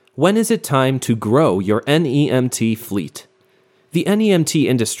When is it time to grow your NEMT fleet? The NEMT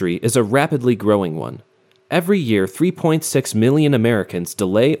industry is a rapidly growing one. Every year, 3.6 million Americans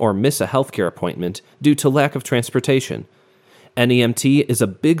delay or miss a healthcare appointment due to lack of transportation. NEMT is a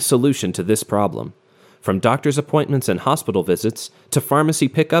big solution to this problem. From doctor's appointments and hospital visits to pharmacy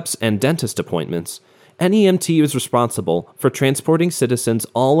pickups and dentist appointments, NEMT is responsible for transporting citizens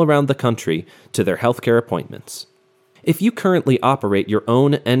all around the country to their healthcare appointments. If you currently operate your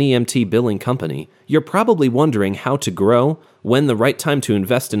own NEMT billing company, you're probably wondering how to grow, when the right time to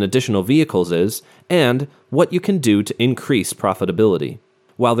invest in additional vehicles is, and what you can do to increase profitability.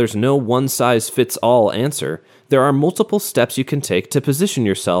 While there's no one-size-fits-all answer, there are multiple steps you can take to position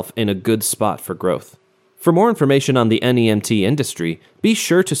yourself in a good spot for growth. For more information on the NEMT industry, be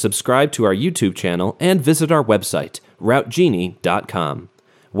sure to subscribe to our YouTube channel and visit our website, routegenie.com.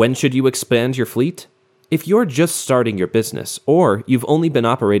 When should you expand your fleet? If you're just starting your business, or you've only been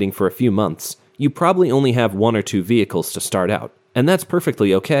operating for a few months, you probably only have 1 or 2 vehicles to start out, and that's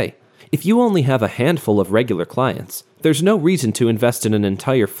perfectly okay. If you only have a handful of regular clients, there's no reason to invest in an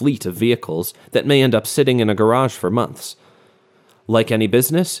entire fleet of vehicles that may end up sitting in a garage for months. Like any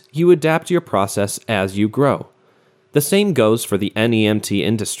business, you adapt your process as you grow. The same goes for the NEMT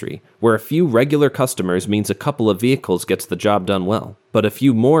industry, where a few regular customers means a couple of vehicles gets the job done well, but a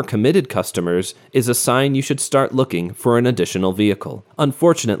few more committed customers is a sign you should start looking for an additional vehicle.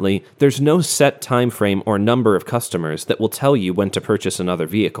 Unfortunately, there's no set time frame or number of customers that will tell you when to purchase another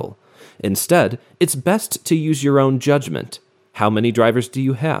vehicle. Instead, it's best to use your own judgment. How many drivers do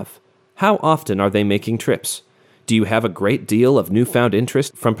you have? How often are they making trips? Do you have a great deal of newfound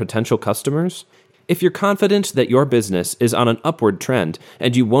interest from potential customers? If you're confident that your business is on an upward trend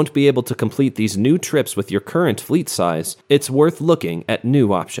and you won't be able to complete these new trips with your current fleet size, it's worth looking at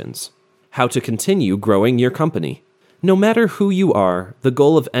new options. How to continue growing your company. No matter who you are, the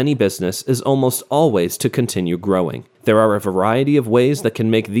goal of any business is almost always to continue growing. There are a variety of ways that can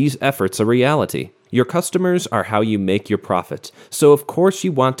make these efforts a reality. Your customers are how you make your profit, so of course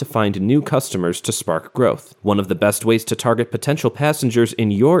you want to find new customers to spark growth. One of the best ways to target potential passengers in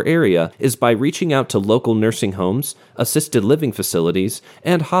your area is by reaching out to local nursing homes, assisted living facilities,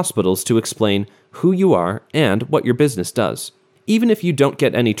 and hospitals to explain who you are and what your business does. Even if you don't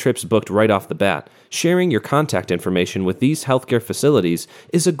get any trips booked right off the bat, sharing your contact information with these healthcare facilities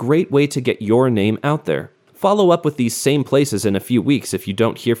is a great way to get your name out there. Follow up with these same places in a few weeks if you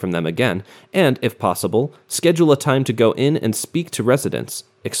don't hear from them again, and, if possible, schedule a time to go in and speak to residents,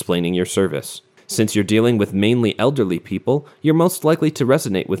 explaining your service. Since you're dealing with mainly elderly people, you're most likely to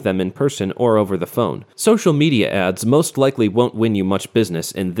resonate with them in person or over the phone. Social media ads most likely won't win you much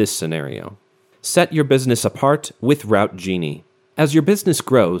business in this scenario. Set your business apart with Route Genie. As your business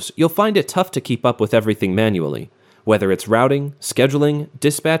grows, you'll find it tough to keep up with everything manually. Whether it's routing, scheduling,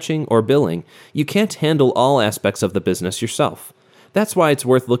 dispatching, or billing, you can't handle all aspects of the business yourself. That's why it's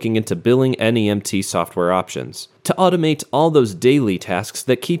worth looking into billing NEMT software options to automate all those daily tasks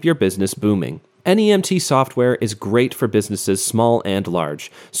that keep your business booming. NEMT software is great for businesses small and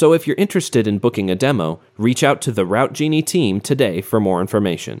large, so if you're interested in booking a demo, reach out to the Route Genie team today for more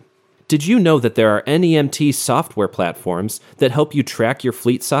information. Did you know that there are NEMT software platforms that help you track your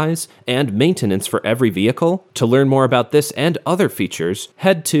fleet size and maintenance for every vehicle? To learn more about this and other features,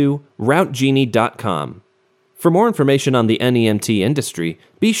 head to routegenie.com. For more information on the NEMT industry,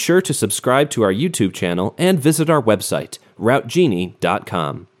 be sure to subscribe to our YouTube channel and visit our website,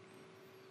 routegenie.com.